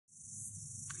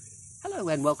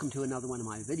Hello and welcome to another one of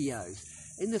my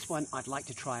videos. In this one I'd like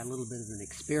to try a little bit of an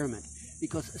experiment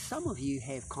because some of you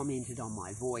have commented on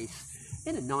my voice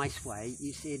in a nice way.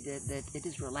 You said that it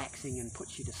is relaxing and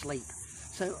puts you to sleep.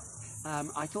 So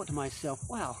I thought to myself,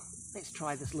 well, let's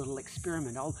try this little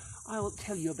experiment. I'll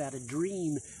tell you about a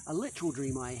dream, a literal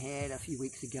dream I had a few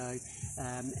weeks ago.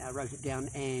 I wrote it down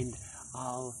and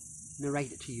I'll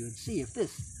narrate it to you and see if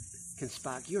this can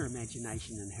spark your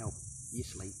imagination and help you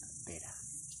sleep better.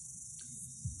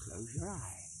 Close your eyes.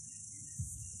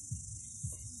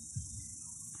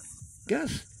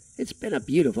 Gus, it's been a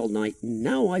beautiful night, and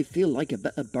now I feel like a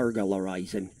bit of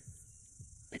burgalarizing.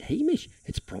 But Hamish,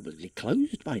 it's probably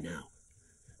closed by now.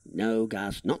 No,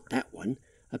 Gus, not that one.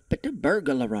 A bit of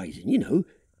burgalarizing, you know.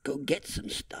 Go get some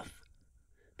stuff.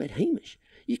 But Hamish,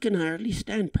 you can hardly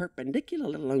stand perpendicular,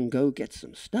 let alone go get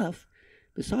some stuff.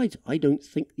 Besides, I don't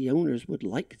think the owners would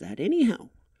like that anyhow.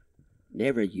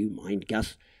 Never you mind,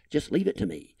 Gus. Just leave it to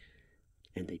me.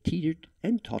 And they teetered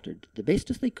and tottered the best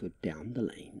as they could down the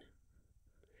lane.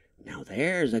 Now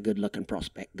there's a good-looking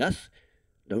prospect, Gus.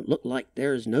 Don't look like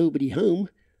there's nobody home.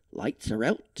 Lights are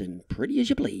out and pretty as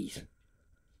you please.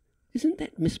 Isn't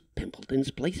that Miss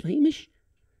Pimpleton's place, Hamish?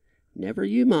 Never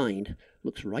you mind.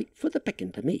 Looks right for the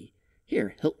picking to me.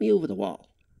 Here, help me over the wall.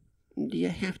 Do you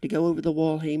have to go over the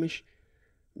wall, Hamish?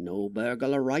 No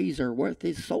burglarizer worth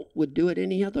his salt would do it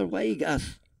any other way,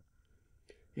 Gus.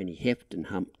 And he heffed and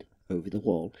humped over the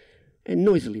wall and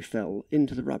noisily fell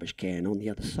into the rubbish can on the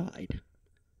other side.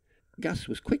 Gus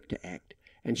was quick to act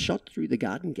and shot through the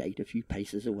garden gate a few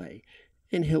paces away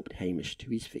and helped Hamish to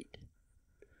his feet.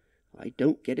 I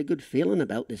don't get a good feeling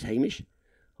about this, Hamish.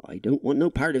 I don't want no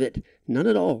part of it, none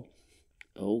at all.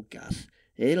 Oh, Gus,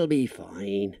 it'll be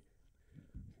fine.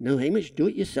 No, Hamish, do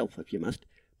it yourself if you must,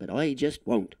 but I just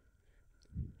won't.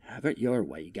 Have it your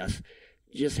way, Gus.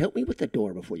 Just help me with the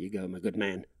door before you go, my good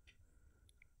man.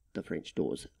 The French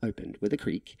doors opened with a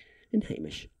creak, and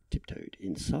Hamish tiptoed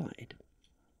inside.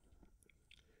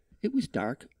 It was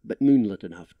dark, but moonlit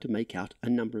enough to make out a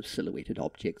number of silhouetted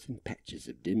objects in patches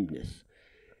of dimness.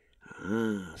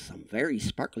 Ah, some very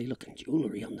sparkly-looking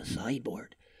jewellery on the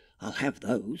sideboard. I'll have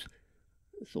those,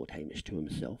 thought Hamish to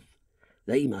himself.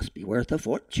 They must be worth a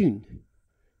fortune.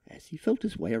 As he felt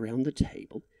his way around the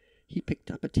table, he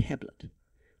picked up a tablet.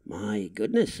 My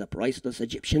goodness, a priceless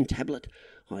Egyptian tablet.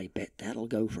 I bet that'll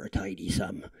go for a tidy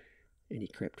sum. And he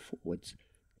crept forwards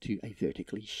to a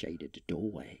vertically shaded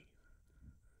doorway.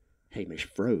 Hamish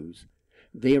froze.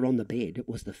 There on the bed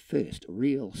was the first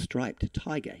real striped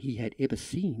tiger he had ever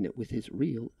seen with his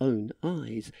real own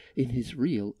eyes in his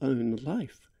real own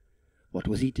life. What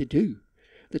was he to do?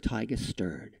 The tiger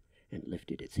stirred and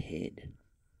lifted its head.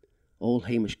 All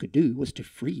Hamish could do was to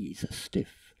freeze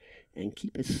stiff and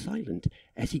keep as silent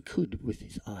as he could with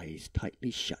his eyes tightly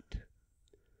shut.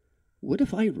 What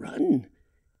if I run?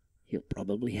 He'll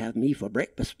probably have me for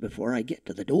breakfast before I get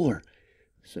to the door.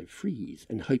 So freeze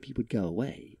and hope he would go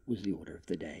away was the order of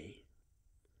the day.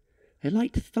 A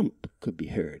light thump could be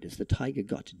heard as the tiger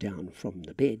got down from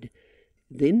the bed.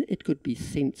 Then it could be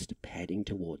sensed padding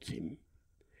towards him.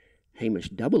 Hamish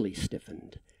doubly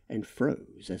stiffened and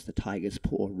froze as the tiger's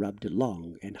paw rubbed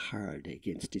long and hard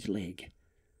against his leg.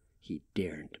 He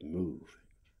daren't move.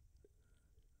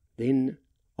 Then,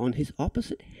 on his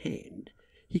opposite hand,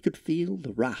 he could feel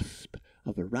the rasp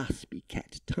of a raspy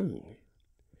cat tongue.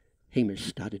 Hamish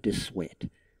started to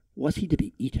sweat. Was he to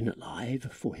be eaten alive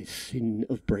for his sin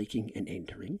of breaking and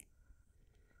entering?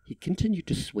 He continued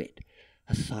to sweat,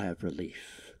 a sigh of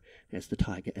relief, as the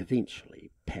tiger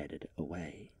eventually padded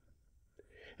away.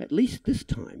 At least this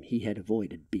time he had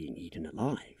avoided being eaten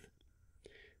alive.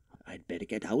 I'd better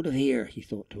get out of here, he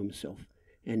thought to himself,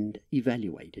 and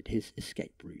evaluated his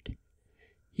escape route.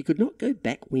 He could not go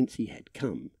back whence he had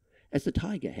come, as the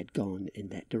tiger had gone in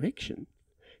that direction.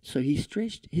 So he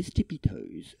stretched his tippy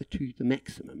toes to the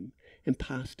maximum and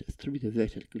passed through the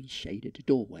vertically shaded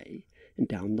doorway and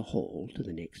down the hall to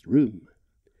the next room.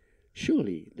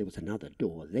 Surely there was another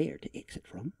door there to exit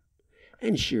from.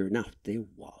 And sure enough there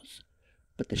was.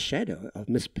 But the shadow of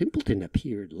Miss Pimpleton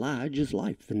appeared large as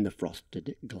life in the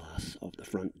frosted glass of the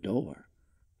front door.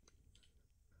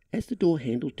 As the door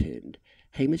handle turned,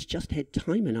 Hamish just had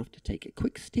time enough to take a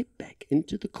quick step back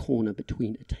into the corner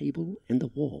between a table and the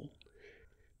wall.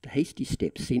 The hasty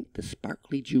step sent the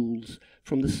sparkly jewels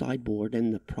from the sideboard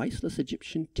and the priceless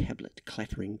Egyptian tablet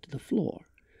clattering to the floor.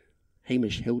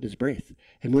 Hamish held his breath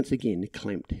and once again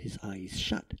clamped his eyes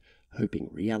shut, hoping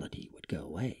reality would go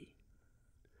away.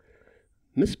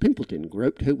 Miss Pimpleton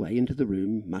groped her way into the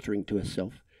room, muttering to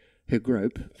herself. Her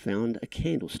grope found a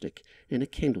candlestick and a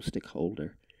candlestick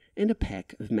holder, and a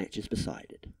pack of matches beside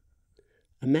it.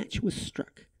 A match was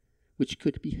struck, which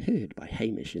could be heard by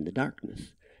Hamish in the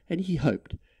darkness, and he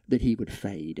hoped that he would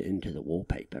fade into the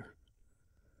wallpaper.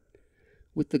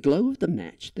 With the glow of the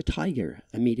match, the tiger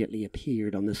immediately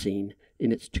appeared on the scene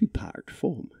in its two-part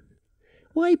form.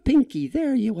 "Why, Pinky,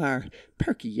 there you are!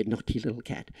 Perky, you naughty little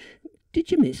cat! Did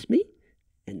you miss me?"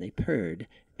 And they purred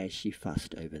as she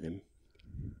fussed over them.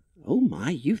 "Oh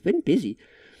my, you've been busy.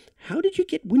 How did you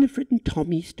get Winifred and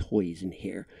Tommy's toys in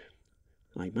here?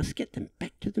 I must get them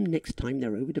back to them next time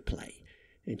they're over to play."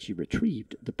 And she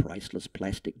retrieved the priceless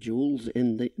plastic jewels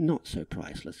and the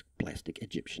not-so-priceless plastic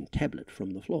Egyptian tablet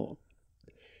from the floor.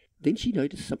 Then she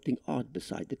noticed something odd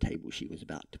beside the table she was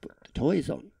about to put the toys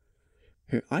on.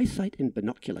 Her eyesight and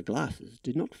binocular glasses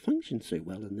did not function so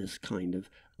well in this kind of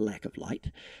lack of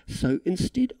light, so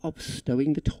instead of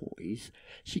stowing the toys,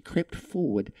 she crept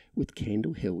forward with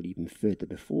candle held even further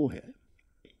before her.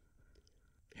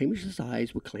 Hamish's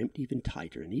eyes were clamped even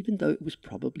tighter, and even though it was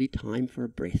probably time for a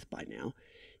breath by now,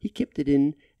 he kept it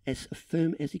in as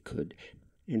firm as he could,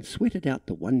 and sweated out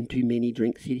the one too many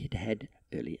drinks he had had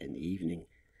early in the evening.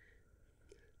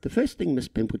 The first thing Miss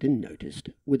Pimpleton noticed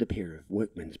were the pair of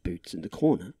workman's boots in the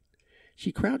corner.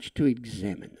 She crouched to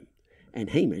examine them,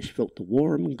 and Hamish felt the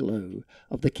warm glow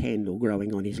of the candle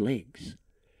growing on his legs.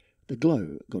 The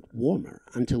glow got warmer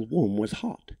until warm was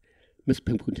hot. Miss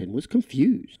Pimpleton was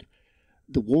confused.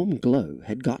 The warm glow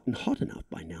had gotten hot enough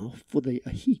by now for the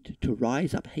heat to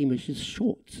rise up Hamish's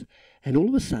shorts, and all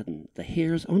of a sudden the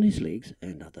hairs on his legs,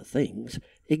 and other things,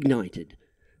 ignited.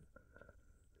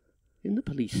 In the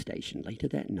police station later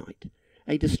that night,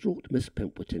 a distraught Miss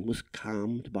Pimpleton was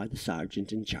calmed by the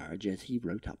sergeant in charge as he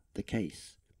wrote up the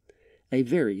case. A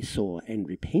very sore and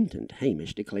repentant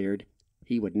Hamish declared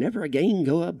he would never again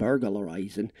go a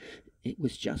burgalarizing. It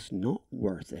was just not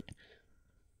worth it.